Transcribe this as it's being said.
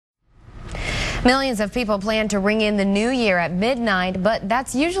Millions of people plan to ring in the new year at midnight, but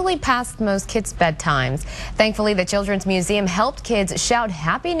that's usually past most kids' bedtimes. Thankfully, the Children's Museum helped kids shout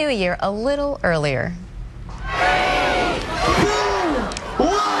Happy New Year a little earlier.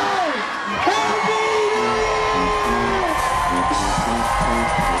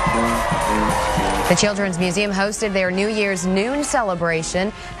 The Children's Museum hosted their New Year's noon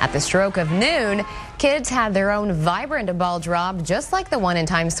celebration. At the stroke of noon, kids had their own vibrant ball drop, just like the one in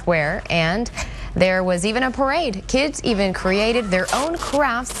Times Square, and there was even a parade. Kids even created their own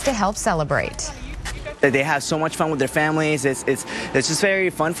crafts to help celebrate. They have so much fun with their families. It's just very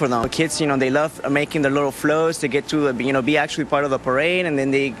fun for them. Kids, they love making their little floats to get to, be actually part of the parade, and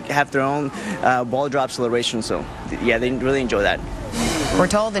then they have their own ball drop celebration. So, yeah, they really enjoy that. We're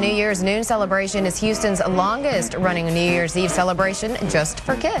told the New Year's noon celebration is Houston's longest running New Year's Eve celebration just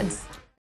for kids.